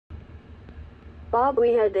Bob,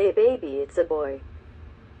 we had a baby, it's a boy.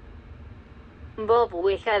 Bob,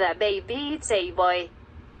 we had a baby, it's a boy.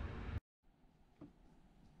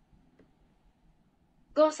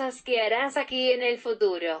 Cosas que harás aquí en el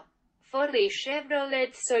futuro. Ford y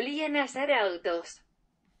Chevrolet solían hacer autos.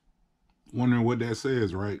 Wondering what that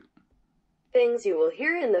says, right? Things you will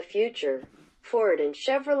hear in the future. Ford and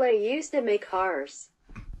Chevrolet used to make cars.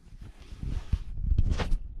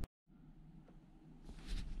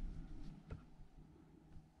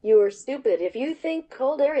 You are stupid if you think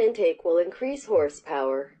cold air intake will increase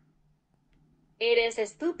horsepower. Eres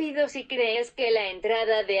estúpido si crees que la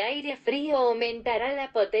entrada de aire frío aumentará la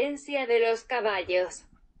potencia de los caballos.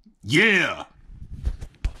 Yeah!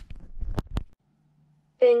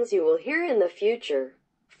 Things you will hear in the future.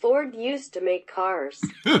 Ford used to make cars.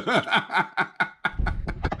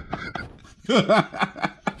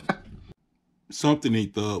 Something a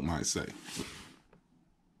thug might say.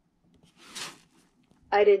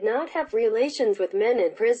 I did not have relations with men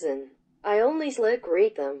in prison. I only slick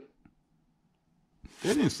read them.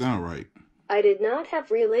 That didn't sound right. I did not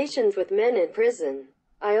have relations with men in prison.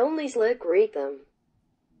 I only slick read them.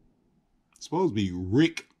 It's supposed to be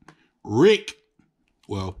Rick. Rick.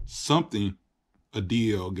 Well, something a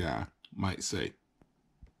DL guy might say.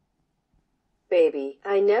 Baby,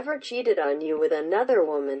 I never cheated on you with another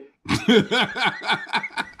woman.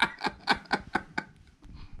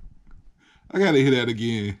 I gotta hear that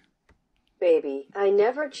again. Baby, I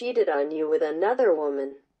never cheated on you with another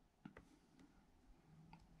woman.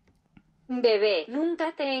 Bebé,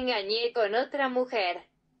 nunca te engañé con otra mujer.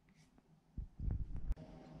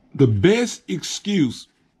 The best excuse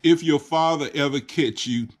if your father ever catch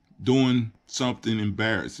you doing something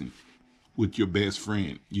embarrassing with your best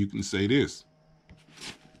friend, you can say this.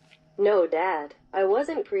 No, Dad. I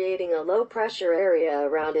wasn't creating a low-pressure area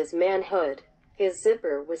around his manhood. His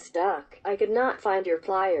zipper was stuck. I could not find your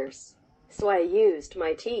pliers. So I used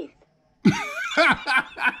my teeth.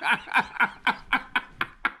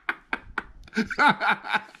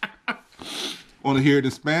 Want to hear it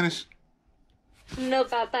in Spanish? No,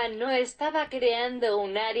 papá, no estaba creando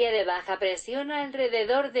un área de baja presión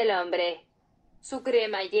alrededor del hombre. Su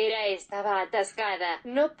cremallera estaba atascada.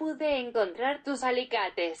 No pude encontrar tus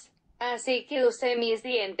alicates. Así que usé mis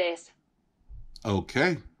dientes.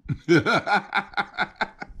 Okay.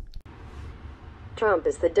 Trump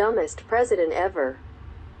is the dumbest president ever.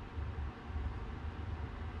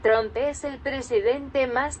 Trump es el presidente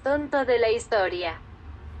más tonto de la historia.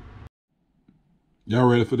 Y'all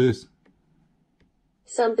ready for this?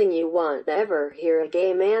 Something you won't ever hear a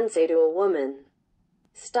gay man say to a woman.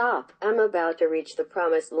 Stop, I'm about to reach the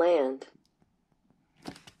promised land.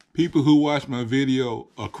 People who watch my video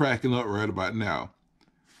are cracking up right about now.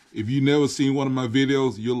 If you never seen one of my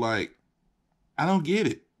videos, you're like, I don't get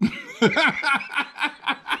it.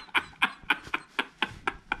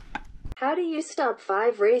 How do you stop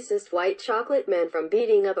 5 racist white chocolate men from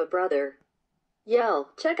beating up a brother? Yell,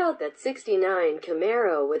 check out that 69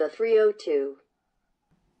 Camaro with a 302.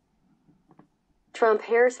 Trump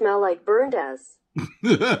hair smell like burned as.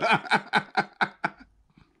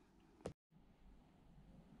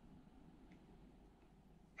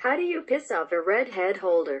 How do you piss off a redhead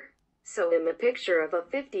holder? So I'm a picture of a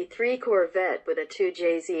 53 Corvette with a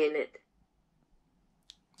 2JZ in it.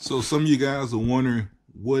 So some of you guys are wondering,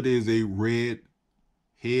 what is a red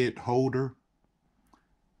head holder?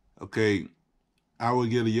 Okay, I would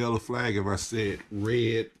get a yellow flag if I said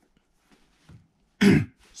red.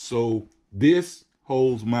 So this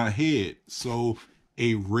holds my head. So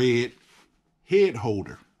a red head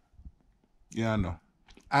holder. Yeah,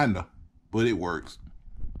 I know, but it works.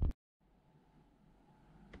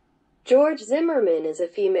 George Zimmerman is a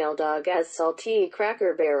female dog as Salty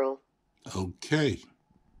Cracker Barrel. Okay.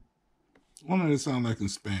 What does it sound like in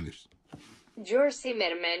Spanish? George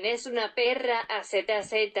Zimmerman es una perra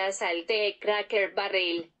AZZ Salte Cracker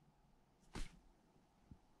Barrel.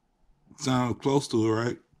 Sound close to it,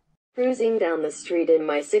 right? Cruising down the street in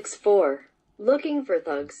my 6'4", looking for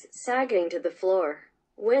thugs, sagging to the floor.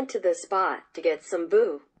 Went to the spot to get some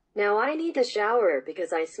boo. Now I need to shower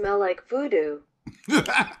because I smell like voodoo.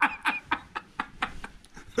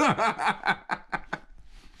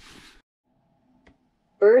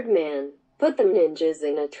 Birdman, put the ninjas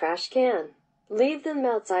in a trash can. Leave them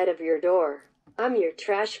outside of your door. I'm your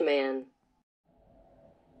trash man.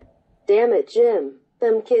 Damn it, Jim.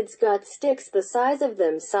 Them kids got sticks the size of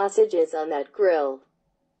them sausages on that grill.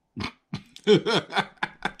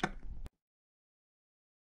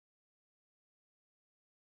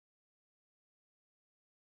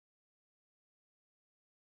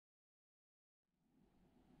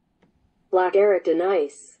 Black Eric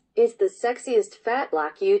Denice. is the sexiest fat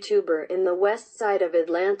black YouTuber in the west side of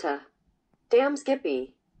Atlanta. Damn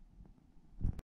Skippy.